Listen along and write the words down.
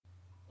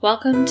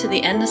Welcome to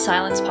the End the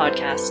Silence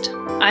podcast.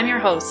 I'm your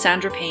host,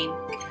 Sandra Payne.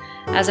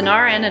 As an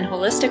RN and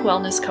holistic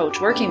wellness coach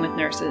working with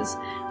nurses,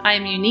 I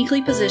am uniquely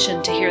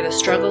positioned to hear the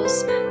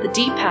struggles, the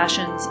deep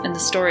passions, and the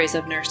stories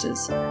of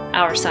nurses,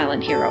 our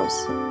silent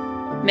heroes.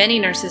 Many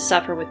nurses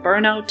suffer with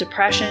burnout,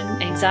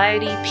 depression,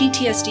 anxiety,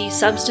 PTSD,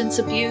 substance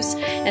abuse,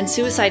 and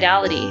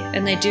suicidality,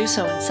 and they do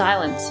so in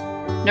silence.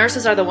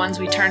 Nurses are the ones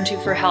we turn to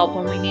for help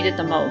when we need it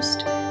the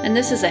most, and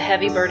this is a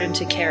heavy burden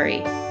to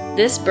carry.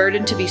 This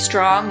burden to be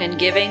strong and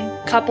giving,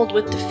 coupled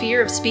with the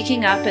fear of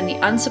speaking up and the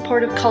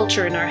unsupportive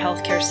culture in our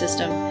healthcare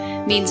system,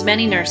 means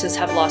many nurses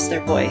have lost their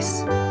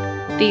voice.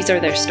 These are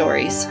their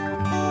stories.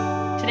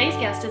 Today's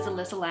guest is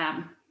Alyssa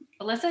Lamb.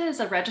 Alyssa is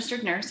a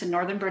registered nurse in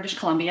Northern British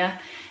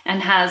Columbia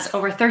and has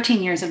over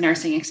 13 years of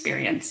nursing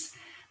experience.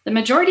 The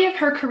majority of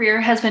her career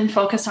has been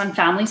focused on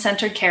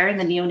family-centered care in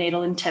the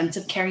neonatal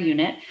intensive care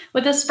unit,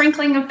 with a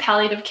sprinkling of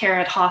palliative care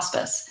at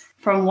hospice.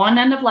 From one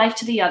end of life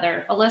to the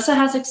other, Alyssa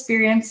has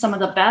experienced some of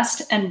the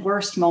best and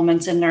worst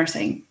moments in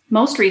nursing.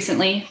 Most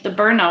recently, the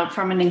burnout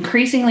from an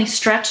increasingly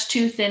stretched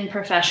too thin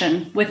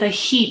profession with a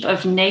heap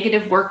of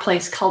negative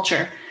workplace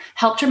culture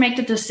helped her make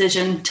the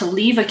decision to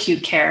leave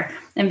acute care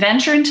and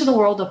venture into the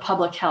world of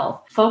public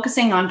health,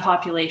 focusing on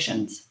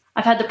populations.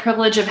 I've had the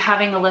privilege of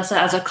having Alyssa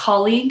as a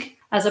colleague,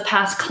 as a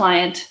past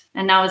client,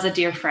 and now as a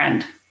dear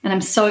friend. And I'm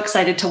so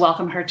excited to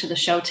welcome her to the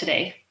show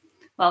today.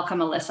 Welcome,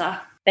 Alyssa.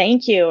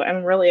 Thank you.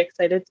 I'm really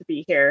excited to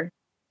be here.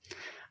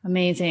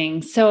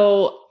 Amazing.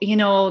 So,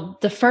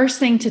 the first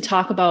thing to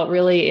talk about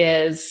really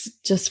is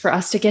just for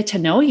us to get to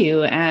know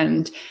you.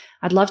 And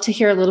I'd love to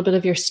hear a little bit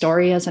of your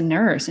story as a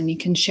nurse, and you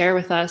can share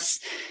with us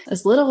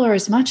as little or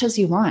as much as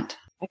you want.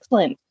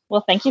 Excellent.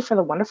 Well, thank you for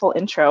the wonderful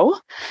intro.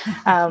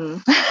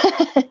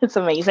 It's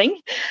amazing.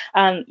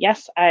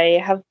 Yes,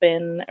 I have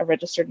been a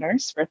registered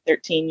nurse for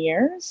 13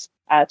 years.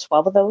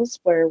 12 of those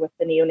were with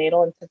the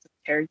neonatal intensive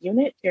care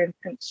unit here in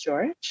Prince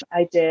George.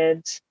 I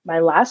did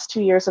my last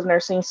 2 years of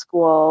nursing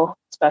school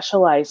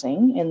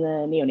specializing in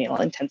the neonatal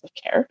intensive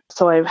care.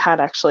 So I've had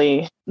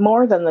actually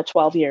more than the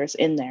 12 years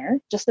in there.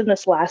 Just in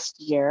this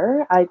last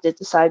year, I did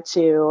decide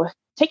to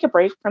take a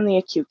break from the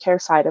acute care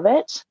side of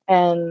it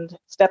and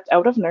stepped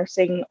out of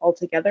nursing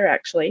altogether,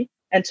 actually,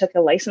 and took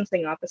a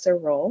licensing officer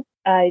role.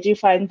 I do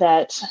find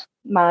that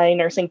my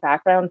nursing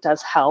background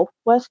does help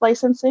with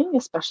licensing,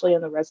 especially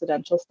on the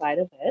residential side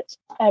of it.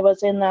 I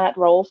was in that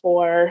role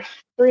for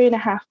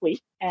 3.5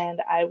 weeks,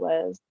 and I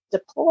was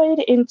deployed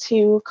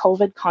into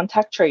COVID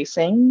contact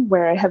tracing,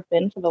 where I have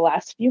been for the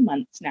last few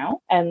months now,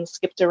 and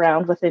skipped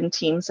around within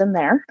teams in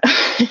there.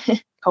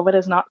 COVID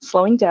is not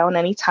slowing down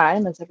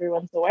anytime, as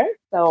everyone's aware.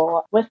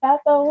 So with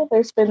that, though,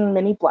 there's been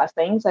many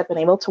blessings. I've been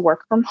able to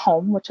work from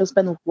home, which has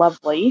been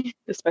lovely,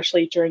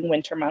 especially during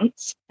winter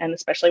months, and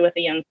especially with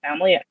a young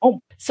family at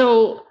home.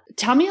 So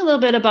tell me a little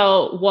bit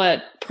about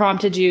what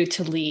prompted you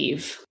to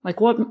leave.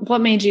 Like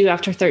what made you,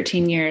 after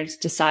 13 years,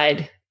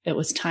 decide it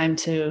was time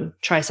to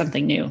try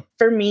something new?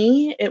 For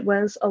me, it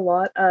was a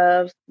lot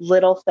of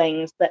little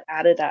things that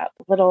added up,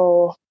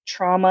 little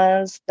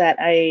traumas that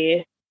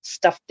I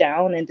stuffed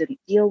down and didn't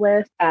deal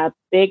with. A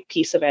big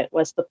piece of it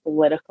was the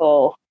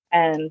political.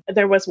 And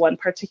there was one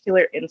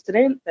particular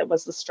incident that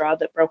was the straw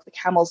that broke the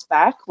camel's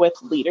back with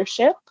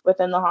leadership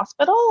within the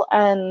hospital.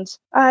 And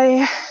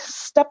I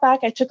stepped back.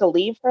 I took a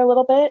leave for a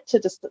little bit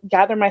to just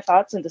gather my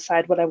thoughts and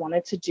decide what I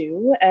wanted to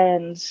do.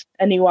 And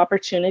a new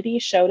opportunity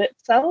showed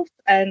itself,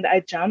 and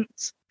I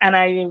jumped, and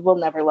I will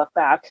never look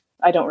back.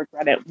 I don't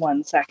regret it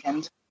 1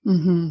 second.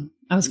 Mm-hmm.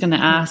 I was going to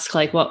ask,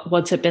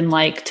 what's it been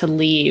like to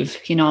leave?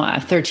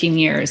 At 13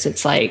 years,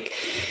 it's like,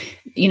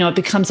 it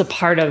becomes a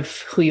part of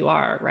who you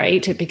are,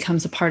 right? It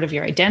becomes a part of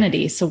your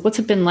identity. So what's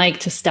it been like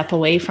to step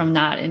away from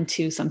that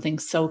into something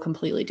so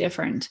completely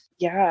different?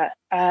 Yeah.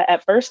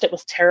 At first, it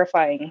was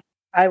terrifying.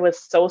 I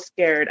was so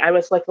scared. I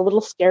was like a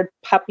little scared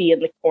puppy in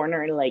the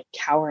corner, like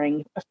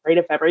cowering, afraid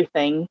of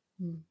everything.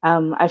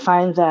 I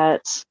find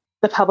that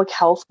the public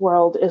health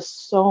world is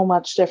so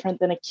much different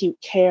than acute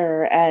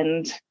care,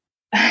 and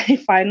I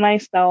find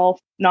myself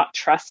not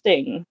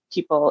trusting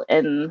people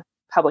in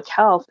public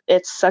health.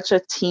 It's such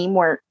a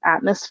teamwork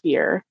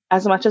atmosphere.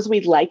 As much as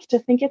we'd like to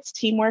think it's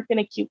teamwork in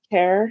acute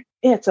care,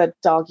 it's a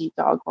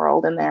dog-eat-dog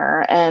world in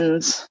there.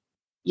 And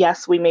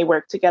yes, we may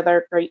work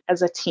together great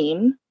as a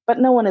team, but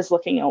no one is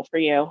looking out for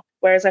you.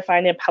 Whereas I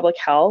find in public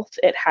health,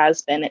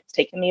 it's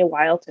taken me a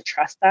while to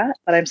trust that,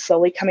 but I'm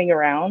slowly coming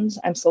around.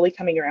 I'm slowly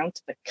coming around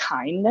to the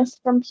kindness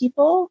from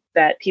people,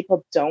 that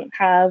people don't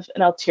have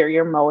an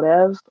ulterior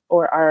motive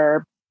or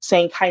are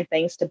saying kind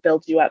things to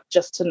build you up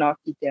just to knock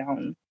you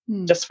down,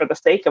 just for the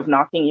sake of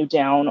knocking you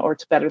down or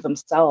to better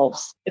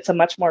themselves. It's a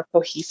much more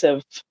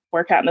cohesive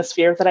work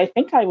atmosphere that I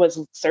think I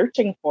was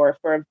searching for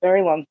a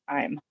very long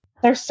time.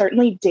 There's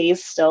certainly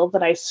days still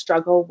that I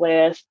struggle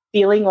with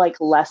feeling like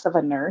less of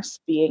a nurse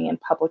being in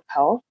public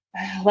health.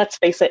 let's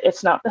face it,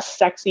 it's not the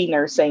sexy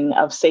nursing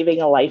of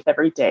saving a life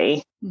every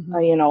day.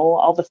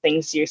 All the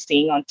things you're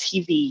seeing on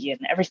TV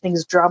and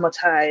everything's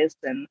dramatized,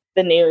 and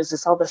the news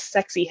is all the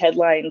sexy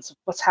headlines of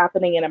what's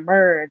happening in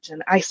Emerge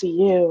and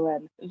ICU.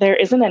 And there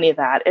isn't any of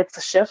that. It's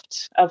a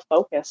shift of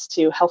focus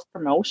to health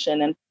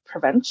promotion and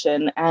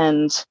prevention.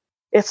 And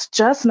it's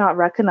just not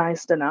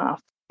recognized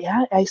enough.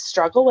 Yeah, I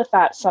struggle with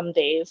that some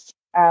days.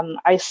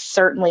 I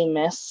certainly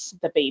miss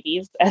the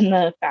babies and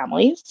the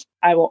families.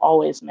 I will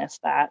always miss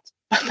that.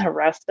 But the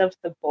rest of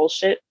the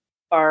bullshit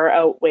far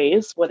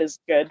outweighs what is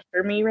good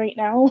for me right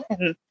now.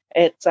 And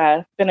it's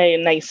been a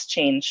nice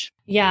change.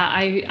 Yeah,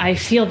 I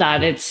feel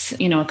that. It's,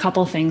 a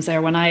couple things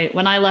there. When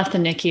I left the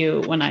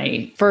NICU, when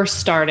I first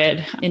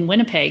started in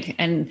Winnipeg,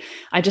 and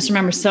I just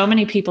remember so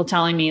many people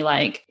telling me,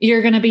 like,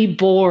 you're going to be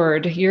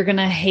bored. You're going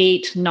to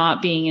hate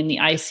not being in the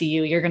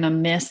ICU. You're going to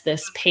miss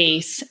this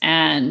pace.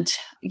 And,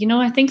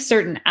 I think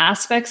certain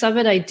aspects of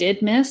it I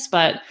did miss,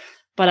 but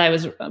I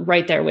was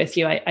right there with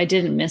you. I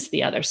didn't miss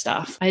the other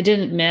stuff. I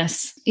didn't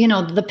miss,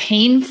 the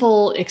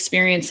painful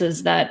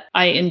experiences that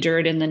I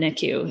endured in the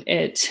NICU.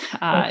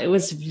 It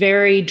was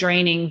very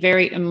draining,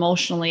 very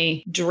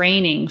emotionally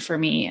draining for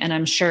me. And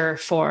I'm sure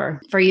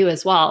for you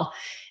as well.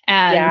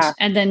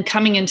 And then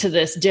coming into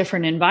this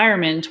different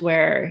environment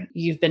where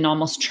you've been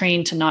almost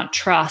trained to not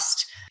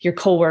trust your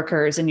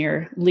coworkers and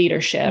your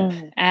leadership.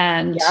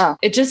 And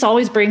it just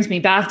always brings me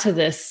back to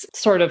this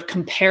sort of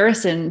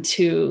comparison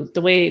to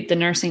the way the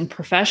nursing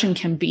profession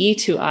can be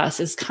to us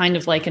is kind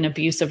of like an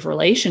abusive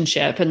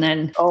relationship. And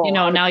then,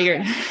 now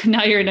you're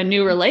in a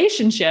new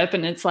relationship,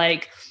 and it's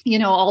like,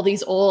 all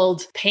these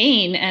old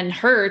pain and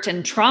hurt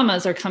and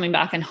traumas are coming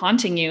back and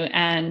haunting you.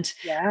 And,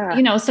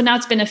 so now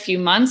it's been a few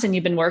months and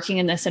you've been working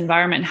in this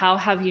environment. How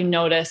have you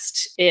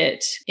noticed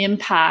it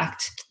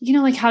impact,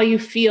 like how you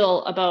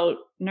feel about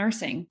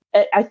nursing?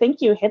 I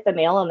think you hit the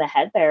nail on the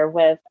head there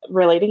with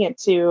relating it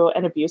to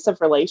an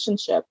abusive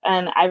relationship.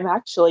 And I've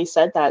actually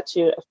said that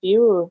to a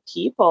few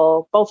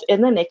people, both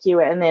in the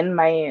NICU and in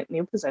my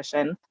new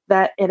position,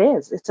 that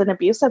it's an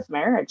abusive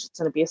marriage. It's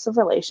an abusive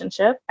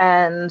relationship,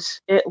 and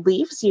it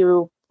leaves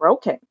you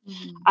broken.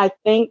 I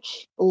think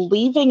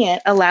leaving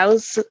it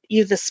allows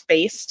you the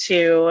space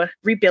to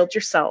rebuild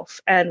yourself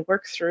and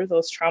work through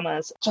those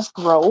traumas, just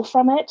grow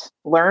from it,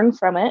 learn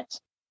from it,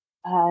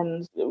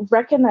 and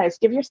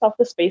give yourself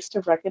the space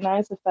to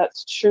recognize if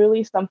that's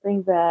truly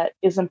something that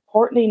is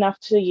important enough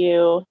to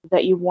you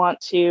that you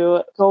want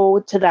to go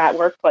to that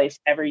workplace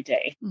every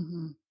day.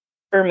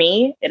 For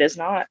me, it is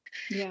not.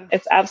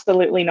 It's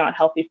absolutely not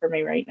healthy for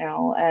me right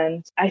now.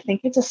 And I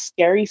think it's a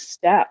scary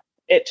step.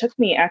 It took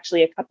me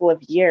actually a couple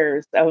of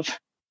years of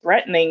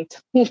threatening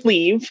to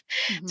leave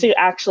to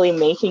actually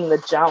making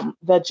the jump.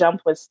 The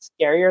jump was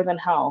scarier than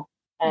hell.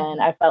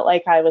 And I felt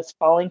like I was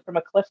falling from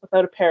a cliff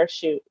without a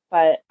parachute.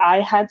 But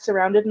I had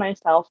surrounded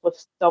myself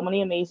with so many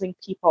amazing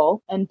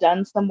people and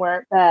done some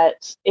work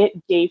that it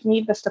gave me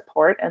the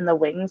support and the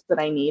wings that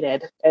I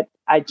needed.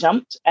 I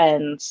jumped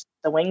and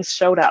the wings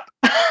showed up.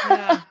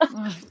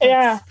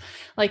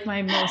 Like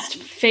my most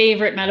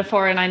favorite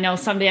metaphor. And I know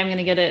someday I'm going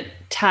to get it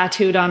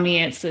tattooed on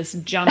me. It's this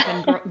jump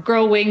and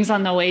grow wings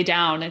on the way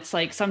down. It's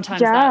like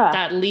sometimes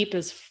that leap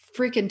is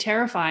freaking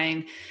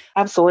terrifying.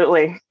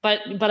 Absolutely.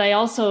 But I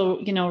also,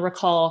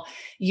 recall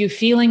you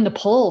feeling the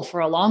pull for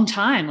a long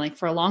time. Like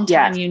for a long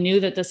time, you knew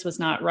that this was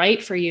not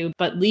right for you,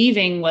 but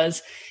leaving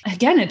was,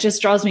 again, it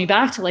just draws me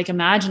back to like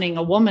imagining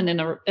a woman in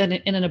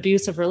an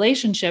abusive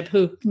relationship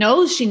who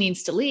knows she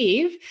needs to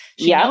leave.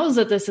 She knows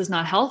that this is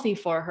not healthy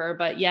for her,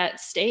 but yet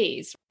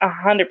stays.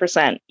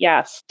 100%.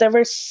 Yes. There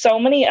were so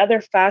many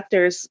other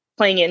factors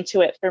playing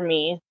into it for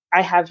me.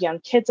 I have young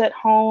kids at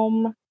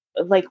home.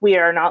 Like, we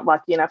are not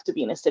lucky enough to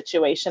be in a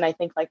situation, I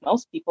think, like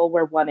most people,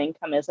 where one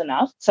income is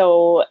enough.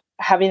 So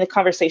having the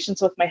conversations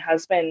with my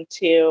husband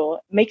to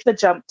make the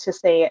jump to,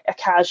 say, a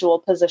casual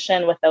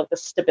position without the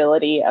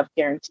stability of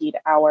guaranteed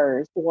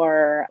hours,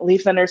 or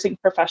leave the nursing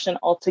profession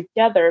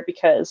altogether,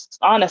 because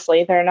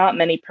honestly, there are not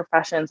many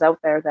professions out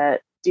there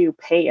that do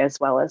pay as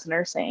well as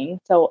nursing.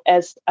 So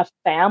as a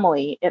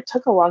family, it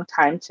took a long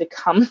time to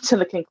come to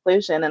the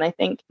conclusion. And I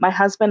think my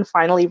husband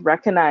finally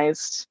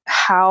recognized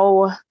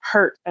how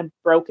hurt and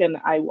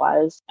broken I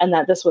was, and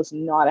that this was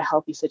not a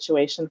healthy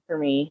situation for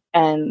me.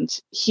 And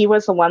he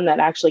was the one that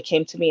actually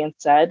came to me and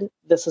said,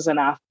 "This is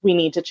enough. We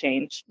need to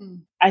change."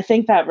 I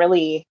think that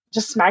really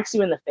just smacks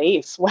you in the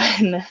face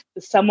when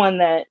someone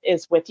that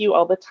is with you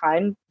all the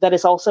time that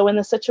is also in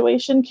the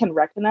situation can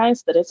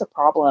recognize that it's a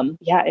problem.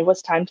 Yeah, it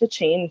was time to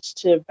change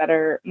to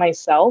better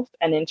myself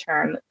and in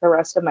turn the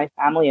rest of my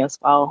family as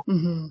well.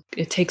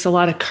 It takes a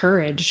lot of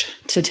courage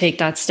to take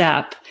that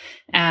step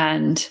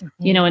and,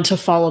 and to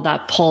follow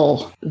that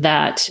pull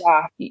that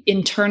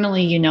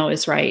internally,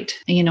 is right,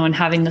 and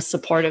having the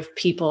support of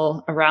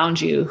people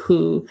around you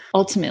who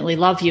ultimately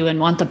love you and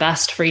want the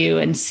best for you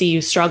and see you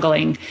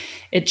struggling.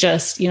 It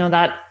just,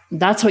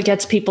 that's what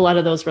gets people out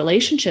of those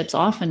relationships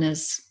often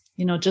is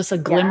just a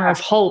glimmer of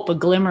hope, a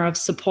glimmer of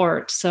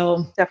support.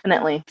 So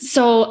definitely.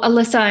 So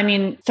Alyssa, I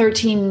mean,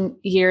 13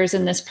 years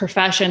in this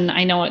profession,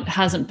 I know it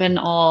hasn't been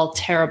all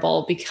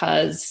terrible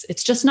because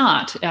it's just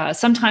not.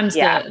 Sometimes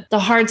the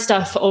hard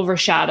stuff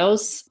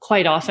overshadows,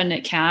 quite often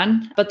it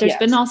can, but there's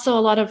been also a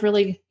lot of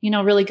really,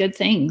 really good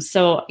things.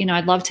 So,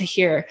 I'd love to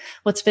hear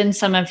what's been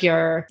some of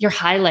your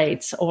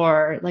highlights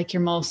or like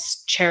your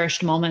most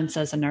cherished moments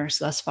as a nurse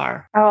thus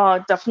far.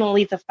 Oh,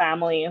 definitely the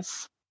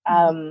families.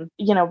 Being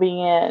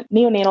in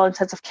neonatal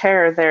intensive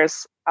care,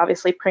 there's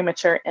obviously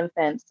premature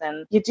infants,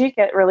 and you do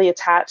get really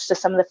attached to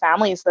some of the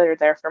families that are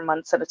there for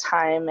months at a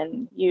time,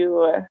 and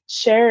you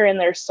share in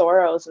their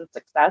sorrows and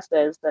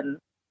successes, and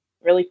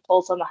really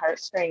pulls on the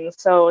heartstrings.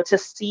 So to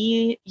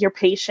see your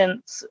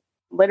patients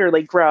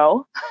literally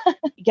grow,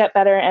 get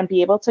better, and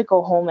be able to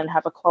go home and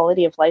have a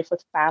quality of life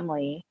with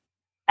family,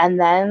 and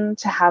then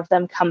to have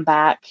them come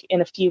back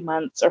in a few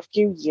months or a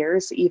few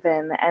years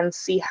even and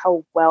see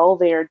how well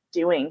they're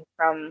doing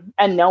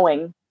and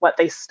knowing what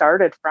they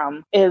started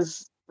from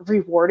is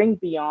rewarding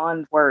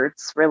beyond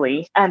words,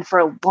 really. And for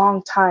a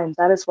long time,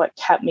 that is what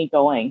kept me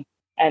going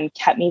and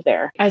kept me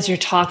there. As you're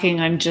talking,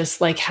 I'm just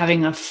like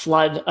having a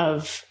flood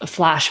of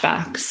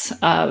flashbacks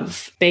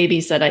of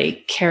babies that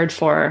I cared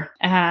for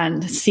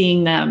and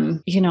seeing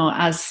them,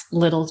 as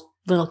little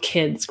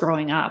kids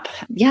growing up.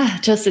 Yeah,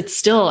 it's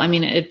still,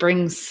 it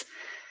brings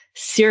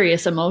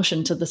serious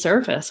emotion to the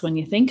surface when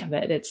you think of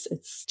it.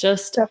 It's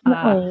just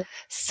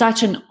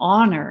such an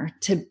honor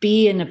to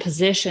be in a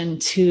position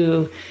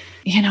to,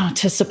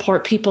 to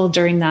support people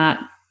during that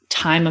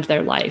time of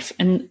their life,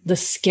 and the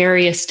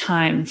scariest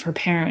time for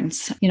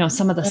parents,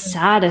 some of the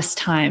saddest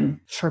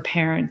time for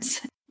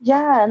parents.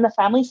 Yeah. And the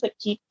families that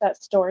keep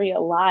that story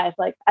alive,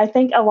 like I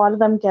think a lot of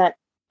them get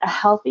a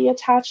healthy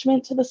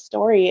attachment to the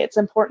story. It's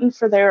important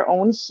for their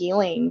own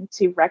healing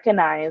to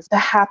recognize the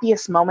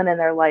happiest moment in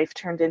their life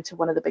turned into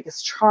one of the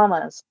biggest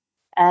traumas.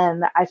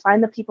 And I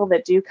find the people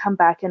that do come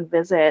back and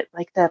visit,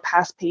 like the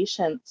past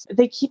patients,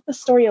 they keep the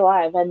story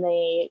alive and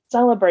they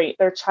celebrate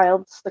their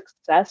child's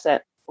success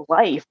at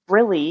life,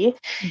 really.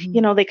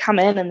 Mm-hmm. They come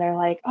in and they're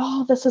like,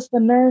 oh, this is the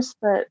nurse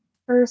that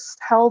first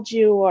held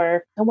you,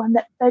 or the one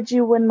that fed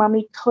you when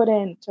mommy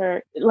couldn't,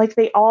 or like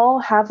they all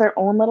have their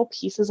own little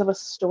pieces of a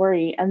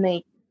story, and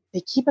they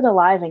keep it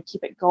alive and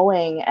keep it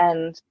going.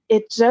 And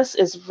it just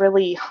is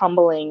really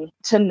humbling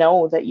to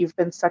know that you've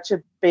been such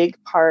a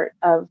big part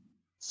of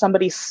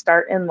somebody's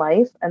start in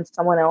life and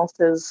someone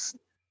else's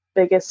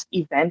biggest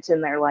event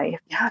in their life.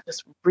 Yeah,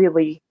 just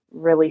really,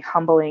 really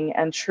humbling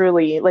and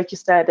truly, like you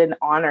said, an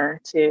honor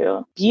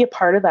to be a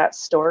part of that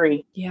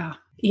story. Yeah.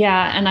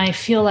 Yeah. And I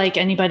feel like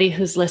anybody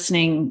who's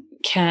listening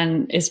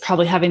is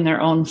probably having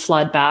their own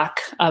flood back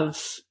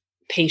of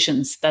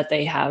patients that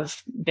they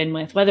have been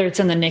with, whether it's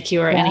in the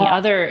NICU or any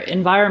other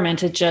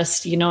environment. It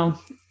just,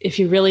 if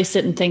you really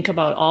sit and think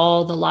about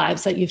all the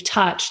lives that you've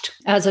touched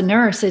as a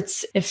nurse, it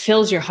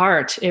fills your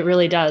heart. It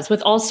really does,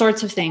 with all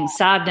sorts of things,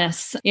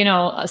 sadness,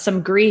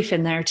 some grief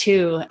in there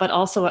too, but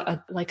also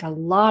a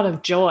lot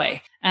of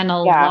joy and a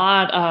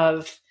lot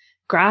of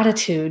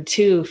gratitude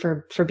too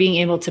for being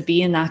able to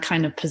be in that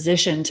kind of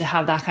position, to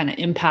have that kind of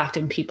impact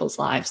in people's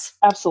lives.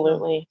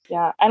 Absolutely.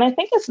 Yeah. And I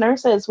think as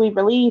nurses, we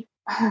really,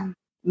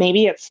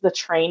 maybe it's the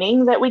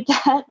training that we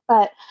get,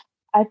 but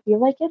I feel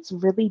like it's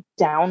really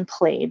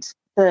downplayed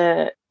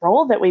the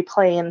role that we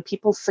play in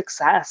people's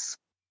success.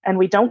 And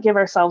we don't give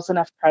ourselves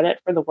enough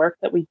credit for the work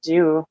that we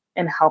do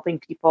in helping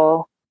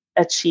people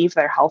achieve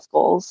their health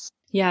goals.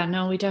 Yeah,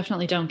 no, we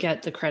definitely don't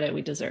get the credit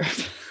we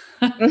deserve.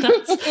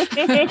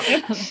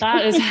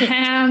 That is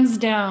hands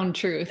down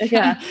truth.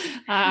 Yeah.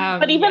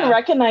 But even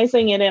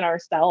recognizing it in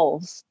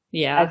ourselves,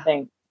 I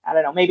think, I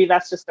don't know, maybe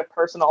that's just a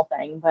personal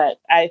thing, but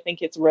I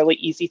think it's really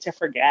easy to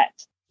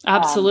forget.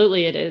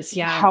 Absolutely, it is.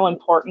 Yeah. How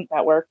important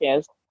that work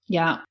is.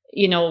 Yeah.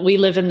 We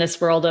live in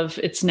this world of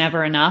it's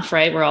never enough,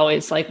 right? We're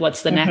always like,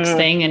 what's the next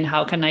thing and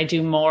how can I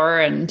do more?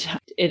 And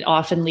it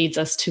often leads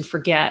us to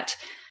forget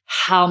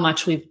how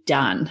much we've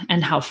done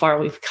and how far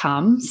we've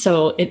come.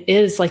 So it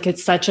is like,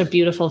 it's such a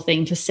beautiful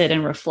thing to sit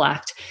and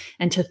reflect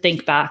and to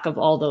think back of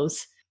all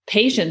those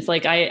patients.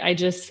 Like I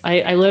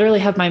literally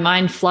have my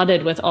mind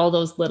flooded with all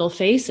those little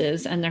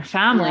faces and their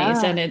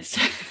families. And it's,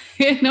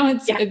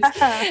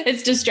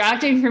 it's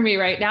distracting for me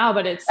right now,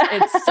 but it's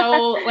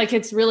so like,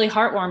 it's really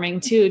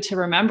heartwarming too, to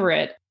remember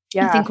it.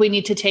 Yeah. I think we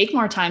need to take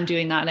more time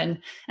doing that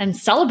and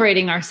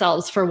celebrating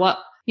ourselves for what,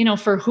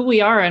 for who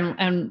we are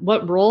and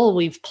what role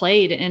we've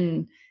played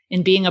in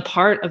being a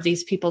part of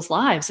these people's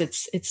lives.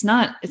 It's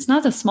not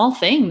a small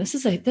thing. This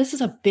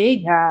is a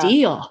big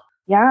deal.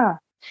 Yeah.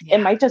 It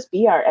might just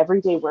be our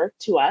everyday work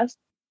to us,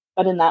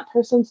 but in that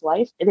person's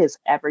life, it is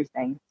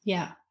everything.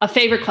 Yeah. A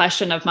favorite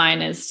question of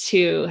mine is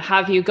to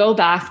have you go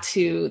back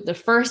to the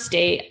first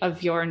day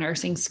of your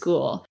nursing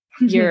school.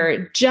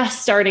 You're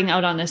just starting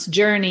out on this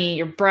journey.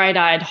 You're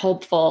bright-eyed,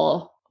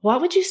 hopeful.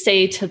 What would you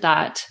say to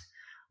that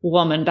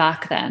woman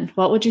back then?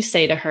 What would you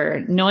say to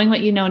her, knowing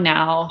what you know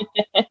now?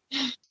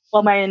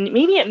 Well, my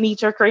immediate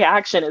knee-jerk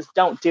reaction is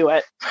don't do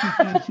it.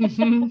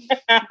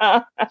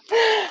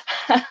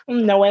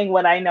 Knowing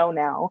what I know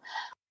now.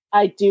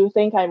 I do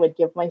think I would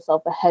give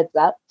myself a heads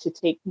up to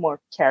take more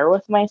care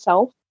with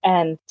myself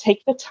and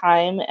take the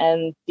time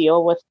and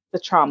deal with the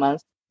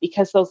traumas,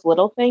 because those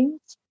little things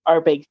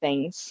are big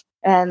things.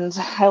 And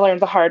I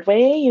learned the hard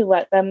way. You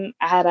let them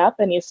add up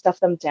and you stuff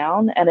them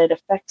down, and it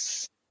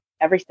affects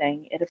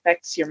everything. It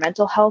affects your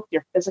mental health,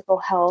 your physical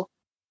health,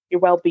 your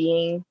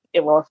well-being.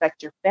 It will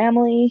affect your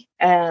family.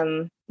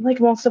 And like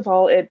most of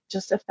all, it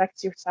just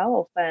affects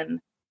yourself. And,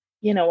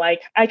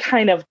 I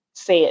kind of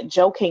say it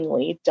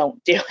jokingly,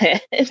 don't do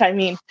it. I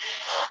mean,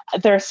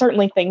 there are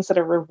certainly things that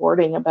are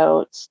rewarding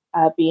about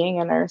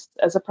being a nurse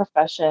as a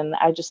profession.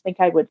 I just think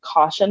I would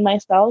caution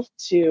myself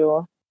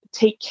to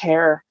take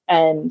care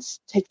and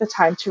take the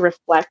time to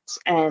reflect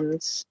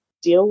and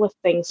deal with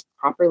things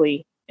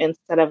properly,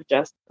 instead of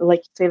just,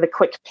 like, say, the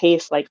quick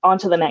pace, like, on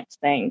to the next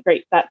thing.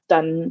 Great, that's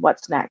done.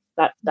 What's next?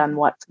 That's done.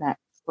 What's next?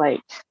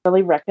 Like,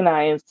 really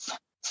recognize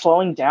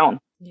slowing down.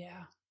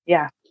 Yeah.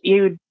 Yeah.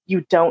 You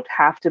don't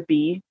have to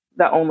be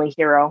the only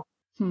hero.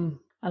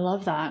 I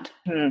love that.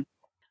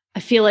 I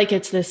feel like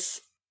it's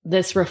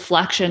this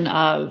reflection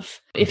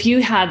of, if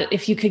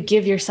you could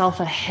give yourself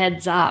a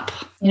heads up,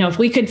 if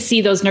we could see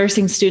those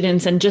nursing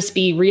students and just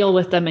be real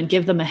with them and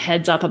give them a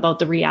heads up about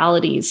the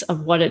realities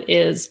of what it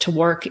is to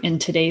work in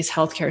today's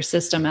healthcare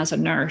system as a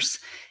nurse,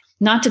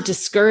 not to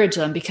discourage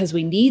them because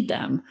we need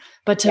them,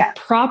 but to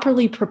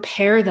properly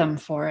prepare them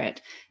for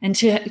it, and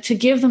to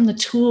give them the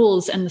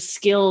tools and the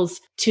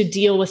skills to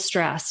deal with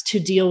stress, to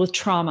deal with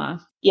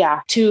trauma.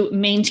 Yeah. To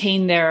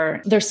maintain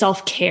their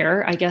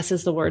self-care, I guess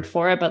is the word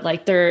for it, but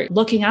like, they're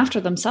looking after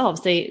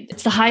themselves.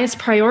 It's the highest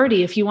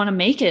priority if you want to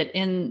make it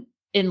in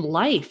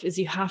life, is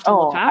you have to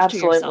look after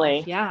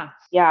yourself. Yeah.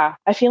 Yeah.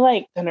 I feel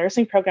like the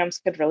nursing programs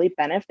could really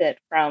benefit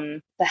from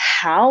the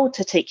how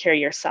to take care of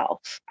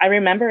yourself. I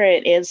remember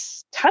it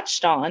is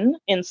touched on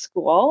in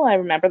school. I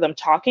remember them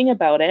talking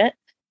about it.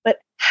 But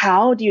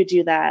how do you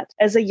do that?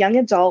 As a young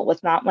adult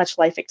with not much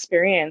life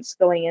experience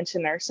going into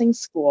nursing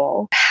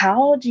school,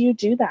 how do you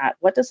do that?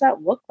 What does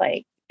that look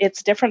like?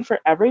 It's different for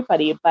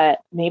everybody, but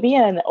maybe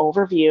an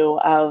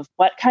overview of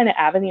what kind of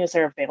avenues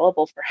are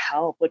available for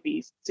help would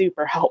be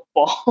super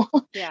helpful.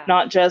 Yeah.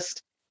 Not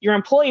just, your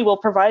employee will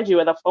provide you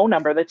with a phone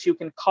number that you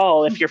can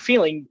call if you're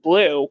feeling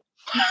blue.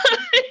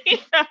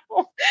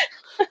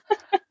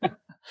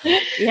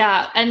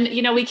 Yeah. And,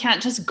 we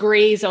can't just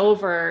graze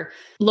over,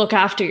 look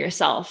after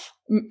yourself,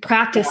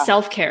 practice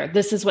self-care.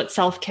 This is what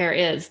self-care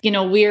is.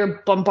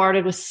 We're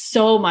bombarded with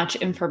so much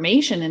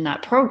information in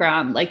that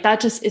program. Like,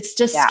 it's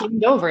just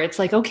skimmed over. It's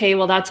like, okay,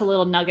 well, that's a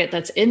little nugget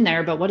that's in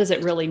there, but what does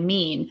it really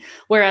mean?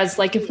 Whereas,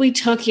 like, if we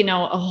took,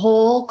 a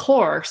whole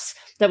course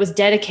that was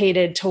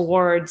dedicated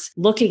towards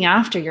looking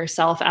after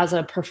yourself as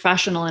a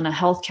professional in a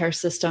healthcare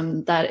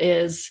system that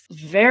is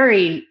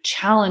very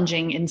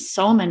challenging in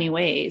so many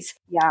ways.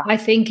 Yeah. I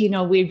think,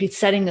 we'd be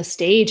setting the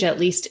stage at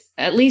least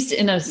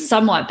in a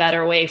somewhat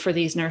better way for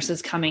these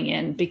nurses coming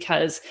in,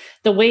 because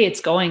the way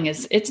it's going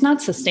it's not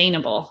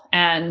sustainable.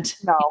 And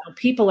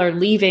people are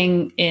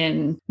leaving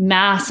in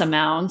mass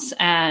amounts,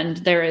 and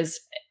there is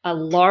a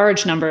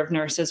large number of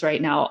nurses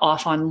right now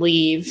off on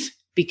leave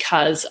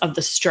because of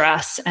the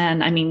stress.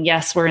 And I mean,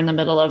 yes, we're in the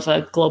middle of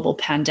a global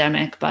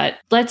pandemic, but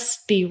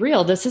let's be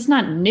real. This is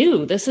not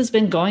new. This has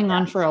been going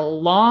on for a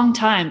long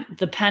time.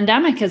 The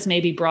pandemic has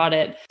maybe brought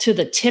it to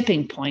the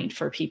tipping point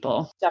for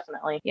people.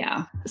 Definitely.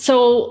 Yeah.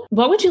 So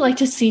what would you like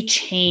to see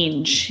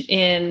change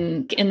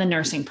in the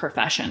nursing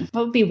profession?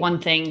 What would be one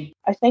thing?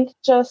 I think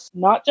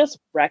not just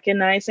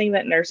recognizing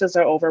that nurses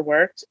are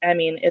overworked. I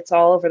mean, it's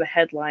all over the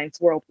headlines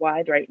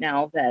worldwide right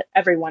now that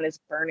everyone is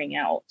burning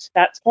out.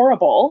 That's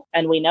horrible,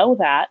 and we know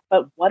that.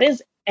 But what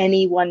is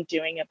anyone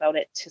doing about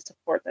it to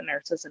support the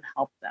nurses and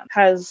help them?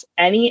 Has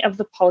any of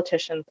the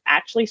politicians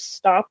actually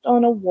stopped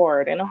on a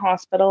ward in a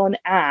hospital and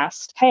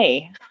asked,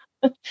 hey,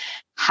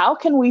 how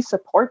can we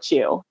support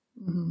you?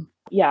 Mm-hmm.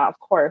 Yeah, of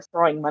course,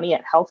 throwing money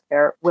at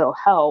healthcare will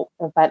help,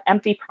 but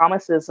empty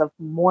promises of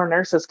more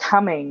nurses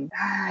coming,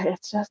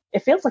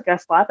 it feels like a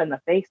slap in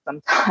the face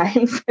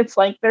sometimes. It's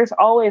like, there's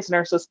always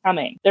nurses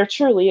coming. There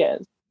truly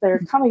is. They're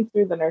coming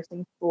through the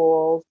nursing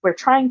schools. We're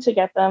trying to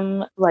get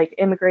them like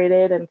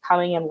immigrated and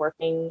coming and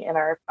working in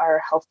our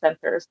health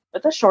centers,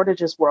 but the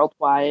shortage is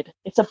worldwide.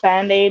 It's a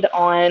Band-Aid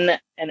on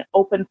an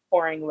open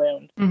pouring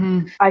wound.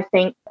 Mm-hmm. I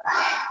think,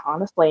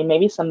 honestly,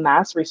 maybe some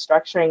mass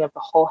restructuring of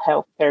the whole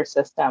healthcare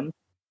system.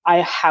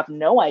 I have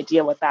no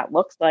idea what that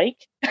looks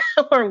like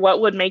or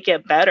what would make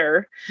it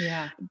better.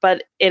 Yeah.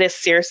 But it is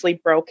seriously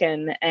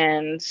broken,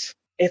 and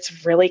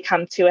it's really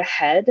come to a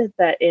head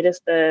that it is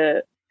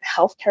the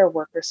healthcare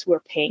workers who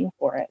are paying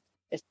for it.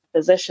 It's the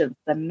physicians,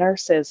 the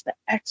nurses, the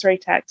x-ray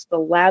techs, the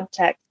lab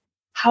techs,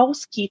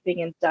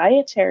 housekeeping and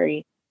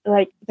dietary.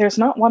 Like, there's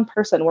not one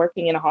person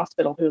working in a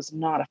hospital who's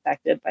not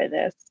affected by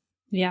this.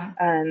 Yeah.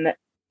 And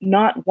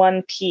not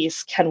one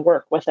piece can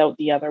work without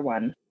the other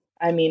one.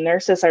 I mean,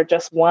 nurses are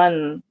just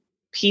one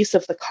piece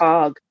of the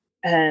cog,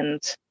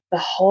 and the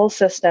whole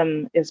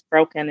system is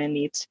broken and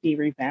needs to be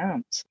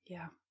revamped.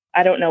 Yeah.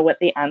 I don't know what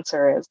the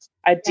answer is.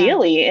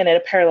 Ideally, in a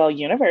parallel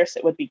universe,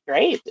 it would be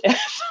great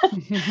if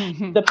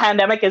the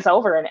pandemic is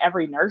over and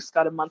every nurse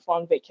got a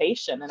month-long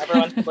vacation and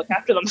everyone could look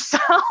after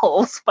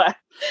themselves. But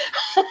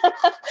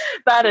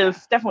that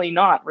is definitely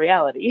not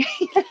reality.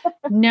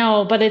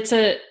 No, but it's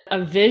a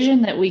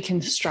vision that we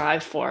can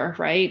strive for,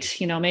 right?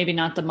 Maybe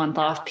not the month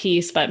off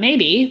piece, but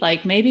maybe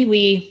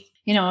we,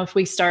 if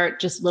we start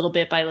just little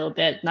bit by little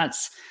bit,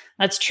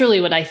 that's truly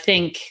what I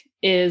think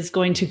is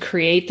going to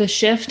create the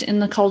shift in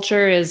the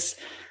culture, is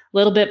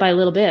little bit by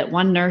little bit,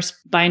 one nurse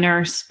by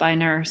nurse by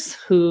nurse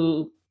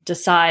who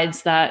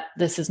decides that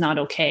this is not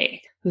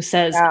okay, who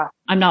says,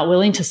 I'm not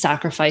willing to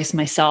sacrifice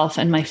myself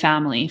and my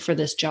family for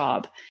this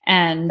job.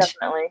 And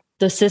definitely,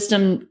 the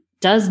system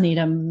does need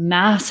a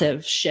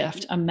massive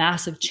shift, a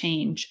massive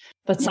change.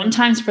 But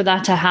sometimes for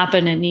that to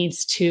happen, it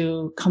needs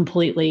to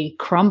completely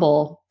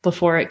crumble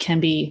before it can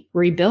be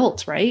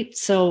rebuilt, right?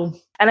 So,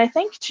 and I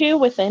think too,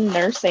 within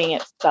nursing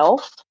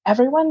itself,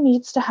 everyone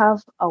needs to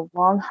have a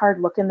long,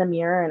 hard look in the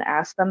mirror and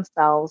ask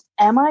themselves,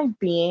 am I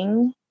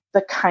being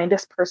the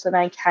kindest person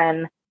I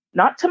can,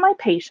 not to my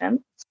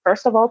patients,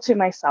 first of all, to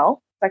myself,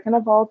 second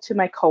of all, to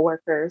my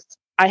coworkers.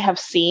 I have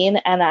seen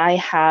and I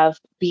have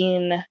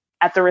been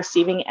at the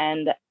receiving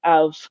end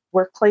of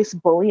workplace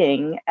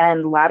bullying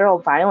and lateral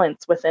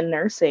violence within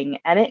nursing,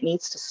 and it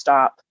needs to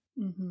stop.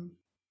 Mm-hmm.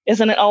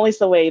 Isn't it always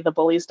the way? The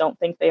bullies don't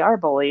think they are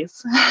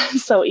bullies.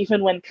 So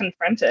even when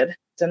confronted,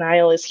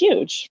 denial is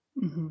huge.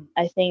 Mm-hmm.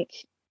 I think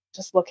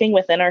just looking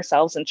within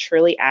ourselves and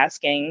truly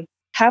asking,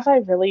 have I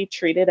really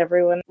treated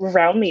everyone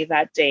around me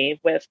that day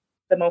with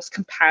the most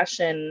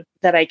compassion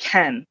that I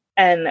can?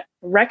 And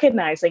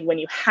recognizing when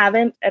you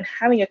haven't, and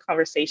having a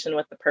conversation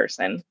with the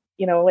person.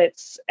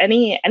 It's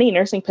any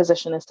nursing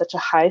position is such a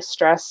high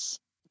stress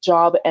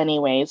job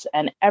anyways,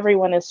 and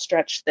everyone is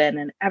stretched thin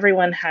and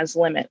everyone has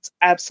limits.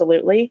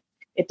 Absolutely.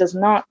 It does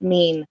not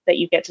mean that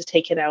you get to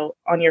take it out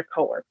on your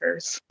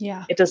coworkers.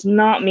 Yeah. It does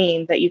not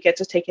mean that you get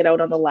to take it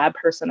out on the lab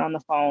person on the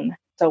phone.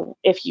 So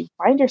if you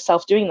find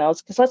yourself doing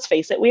those, because let's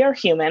face it, we are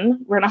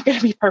human. We're not going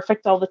to be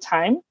perfect all the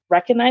time.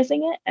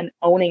 Recognizing it and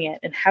owning it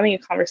and having a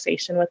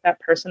conversation with that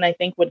person, I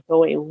think would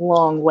go a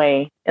long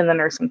way in the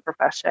nursing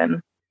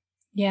profession.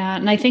 Yeah.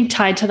 And I think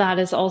tied to that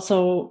is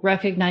also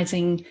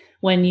recognizing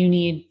when you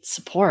need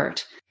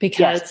support,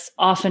 because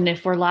often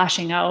if we're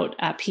lashing out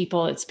at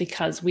people, it's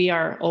because we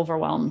are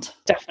overwhelmed.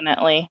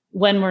 Definitely.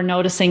 When we're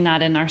noticing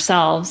that in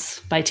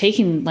ourselves by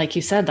taking, like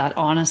you said, that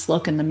honest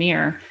look in the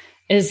mirror,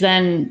 is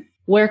then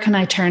where can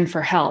I turn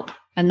for help?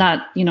 And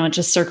that, it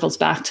just circles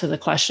back to the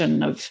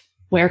question of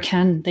where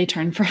can they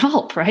turn for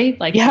help, right?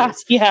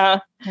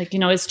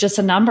 It's just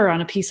a number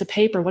on a piece of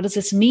paper. What does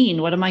this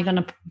mean? What am I going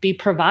to be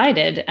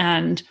provided?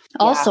 And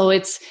also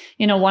it's,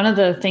 one of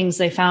the things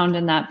they found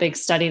in that big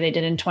study they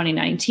did in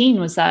 2019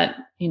 was that,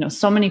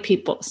 so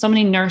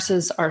many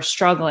nurses are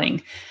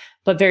struggling,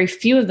 but very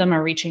few of them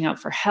are reaching out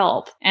for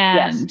help.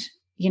 And,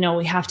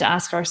 we have to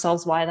ask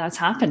ourselves why that's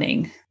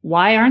happening.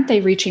 Why aren't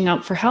they reaching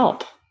out for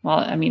help? Well,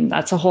 I mean,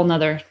 that's a whole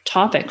nother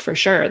topic for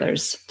sure.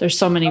 There's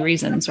so many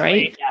reasons,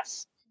 right?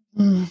 Yes.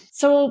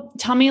 So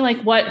tell me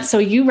so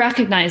you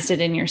recognized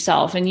it in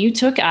yourself and you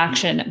took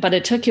action, but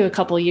it took you a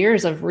couple of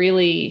years of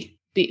really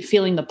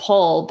feeling the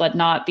pull, but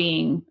not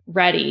being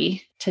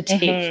ready to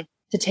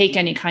take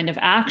any kind of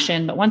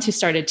action. But once you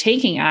started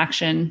taking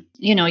action,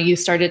 you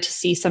started to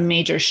see some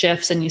major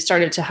shifts and you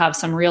started to have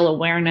some real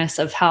awareness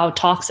of how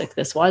toxic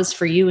this was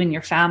for you and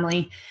your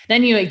family.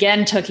 Then you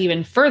again took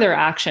even further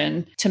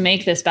action to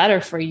make this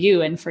better for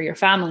you and for your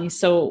family.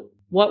 So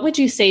what would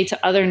you say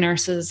to other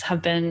nurses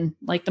have been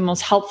the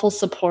most helpful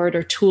support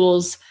or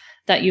tools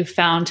that you've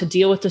found to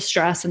deal with the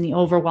stress and the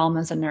overwhelm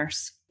as a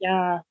nurse?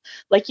 Yeah.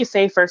 Like you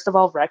say, first of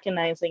all,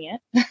 recognizing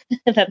it,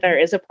 that there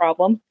is a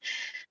problem.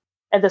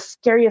 And the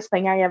scariest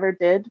thing I ever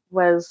did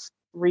was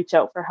reach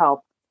out for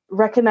help.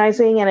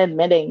 Recognizing and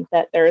admitting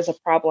that there is a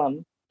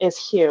problem is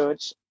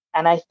huge.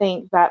 And I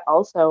think that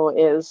also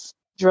is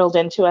drilled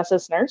into us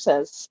as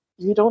nurses.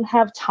 You don't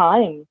have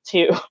time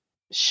to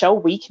show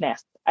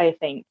weakness, I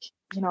think.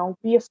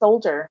 Be a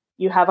soldier.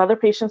 You have other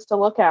patients to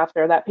look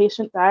after. That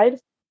patient died.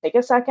 Take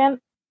a second.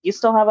 You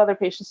still have other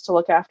patients to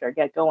look after.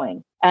 Get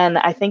going. And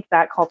I think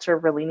that culture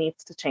really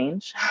needs to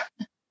change.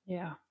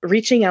 Yeah.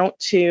 Reaching out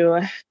to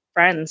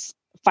friends,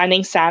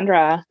 finding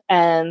Sandra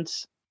and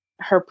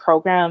her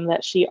program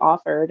that she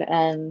offered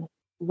and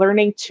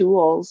learning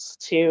tools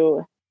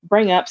to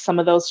bring up some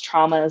of those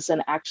traumas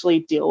and actually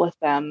deal with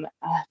them.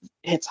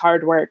 It's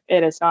hard work.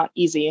 It is not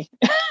easy.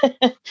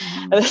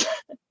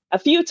 A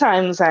few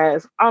times I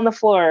was on the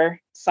floor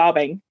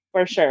sobbing,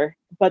 for sure,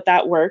 but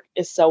that work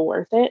is so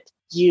worth it.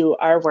 You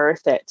are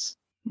worth it.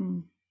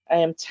 I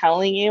am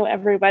telling you,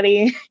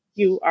 everybody,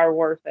 you are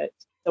worth it.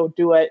 So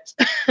do it.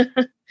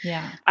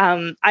 Yeah.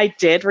 I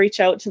did reach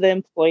out to the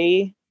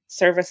employee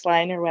service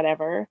line or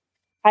whatever,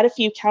 had a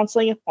few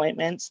counseling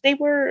appointments. They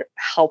were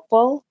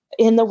helpful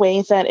in the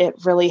way that it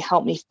really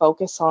helped me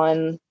focus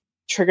on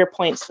trigger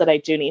points that I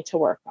do need to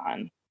work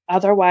on.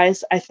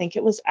 Otherwise, I think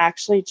it was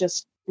actually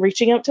just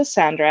reaching out to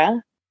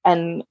Sandra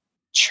and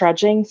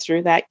trudging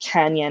through that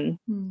canyon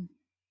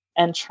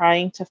and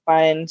trying to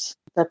find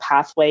the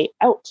pathway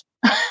out.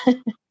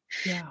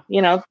 Yeah.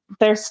 You know,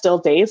 there's still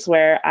days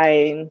where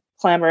I'm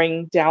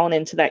clambering down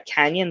into that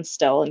canyon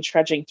still and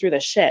trudging through the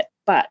shit,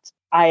 but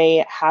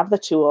I have the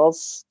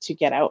tools to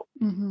get out.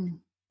 Mm-hmm.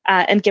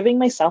 And giving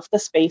myself the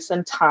space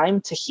and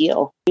time to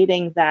heal,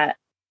 waiting that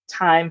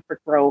time for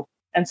growth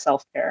and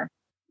self-care.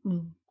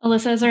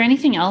 Alyssa, is there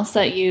anything else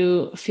that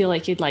you feel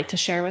like you'd like to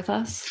share with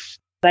us?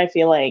 I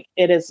feel like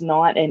it is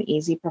not an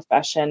easy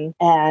profession.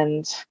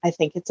 And I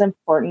think it's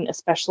important,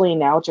 especially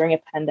now during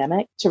a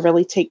pandemic, to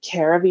really take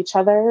care of each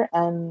other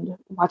and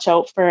watch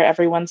out for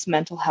everyone's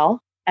mental health.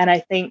 And I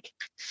think,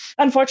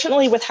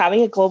 unfortunately, with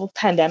having a global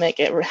pandemic,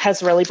 it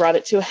has really brought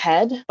it to a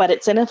head. But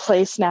it's in a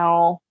place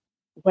now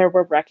where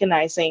we're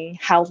recognizing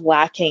how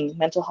lacking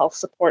mental health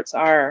supports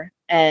are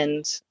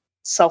and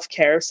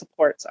self-care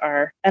supports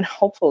are. And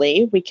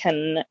hopefully we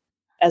can,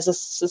 as a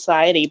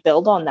society,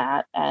 build on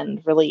that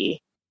and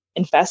really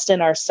invest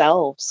in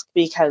ourselves,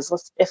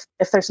 because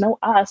if there's no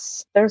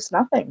us, there's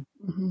nothing.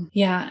 Mm-hmm.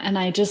 Yeah. And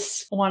I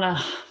just want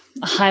to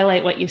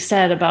highlight what you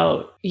said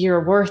about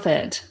you're worth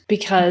it,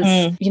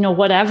 because, you know,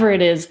 whatever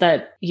it is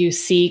that you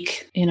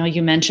seek, you know,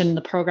 you mentioned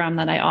the program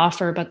that I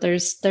offer, but there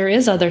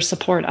is other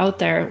support out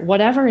there.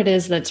 Whatever it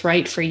is that's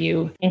right for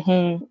you,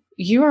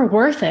 you are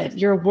worth it.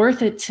 You're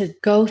worth it to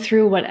go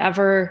through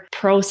whatever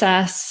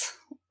process,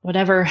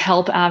 whatever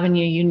help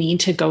avenue you need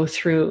to go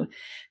through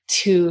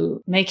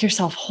to make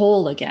yourself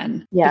whole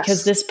again. Yes.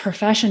 Because this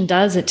profession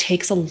it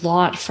takes a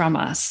lot from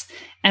us,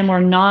 and we're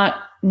not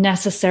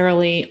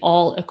necessarily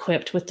all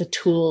equipped with the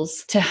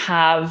tools to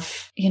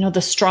have, you know,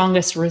 the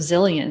strongest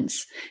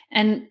resilience.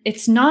 And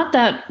it's not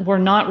that we're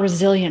not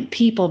resilient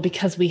people,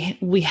 because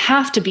we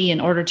have to be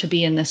in order to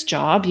be in this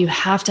job. You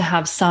have to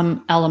have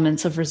some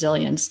elements of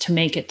resilience to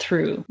make it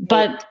through.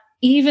 But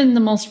even the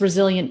most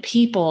resilient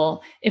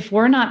people, if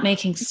we're not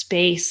making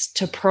space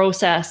to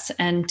process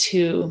and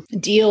to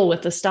deal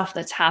with the stuff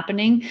that's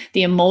happening,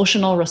 the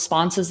emotional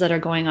responses that are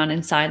going on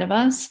inside of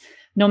us,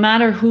 no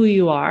matter who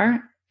you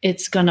are,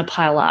 it's going to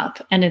pile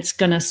up and it's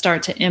going to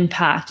start to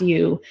impact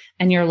you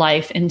and your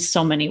life in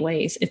so many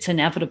ways. It's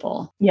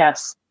inevitable.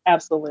 Yes,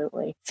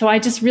 absolutely. So I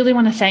just really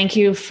want to thank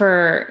you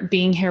for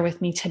being here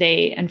with me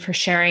today and for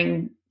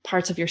sharing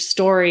parts of your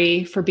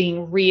story, for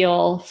being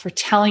real, for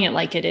telling it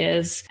like it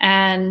is,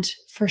 and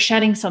for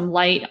shedding some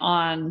light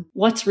on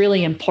what's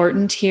really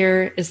important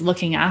here is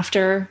looking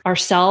after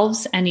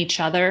ourselves and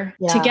each other.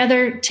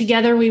 Yeah.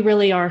 Together we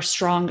really are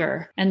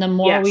stronger. And the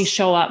more we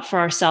show up for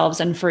ourselves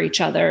and for each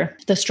other,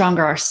 the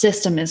stronger our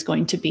system is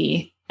going to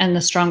be and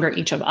the stronger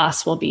each of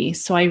us will be.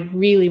 So I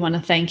really want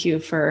to thank you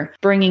for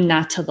bringing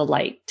that to the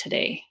light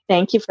today.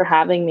 Thank you for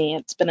having me.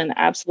 It's been an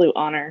absolute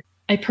honor.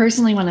 I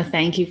personally want to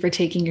thank you for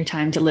taking your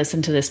time to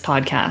listen to this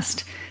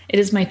podcast. It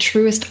is my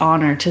truest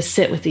honor to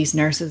sit with these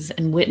nurses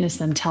and witness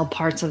them tell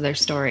parts of their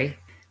story.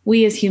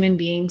 We as human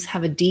beings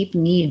have a deep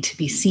need to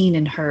be seen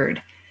and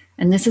heard,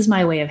 and this is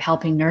my way of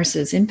helping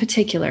nurses in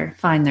particular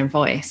find their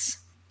voice.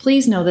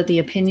 Please know that the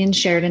opinions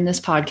shared in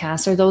this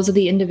podcast are those of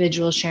the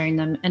individuals sharing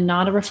them and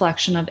not a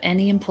reflection of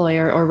any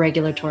employer or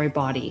regulatory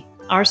body.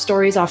 Our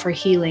stories offer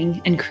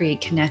healing and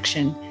create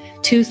connection.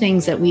 Two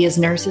things that we as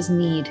nurses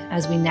need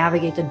as we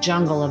navigate the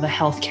jungle of a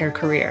healthcare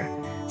career.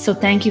 So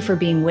thank you for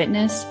being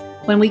witness.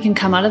 When we can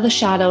come out of the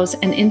shadows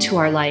and into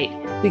our light,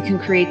 we can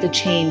create the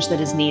change that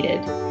is needed.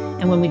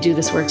 And when we do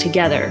this work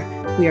together,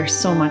 we are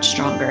so much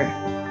stronger.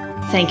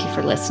 Thank you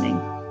for listening.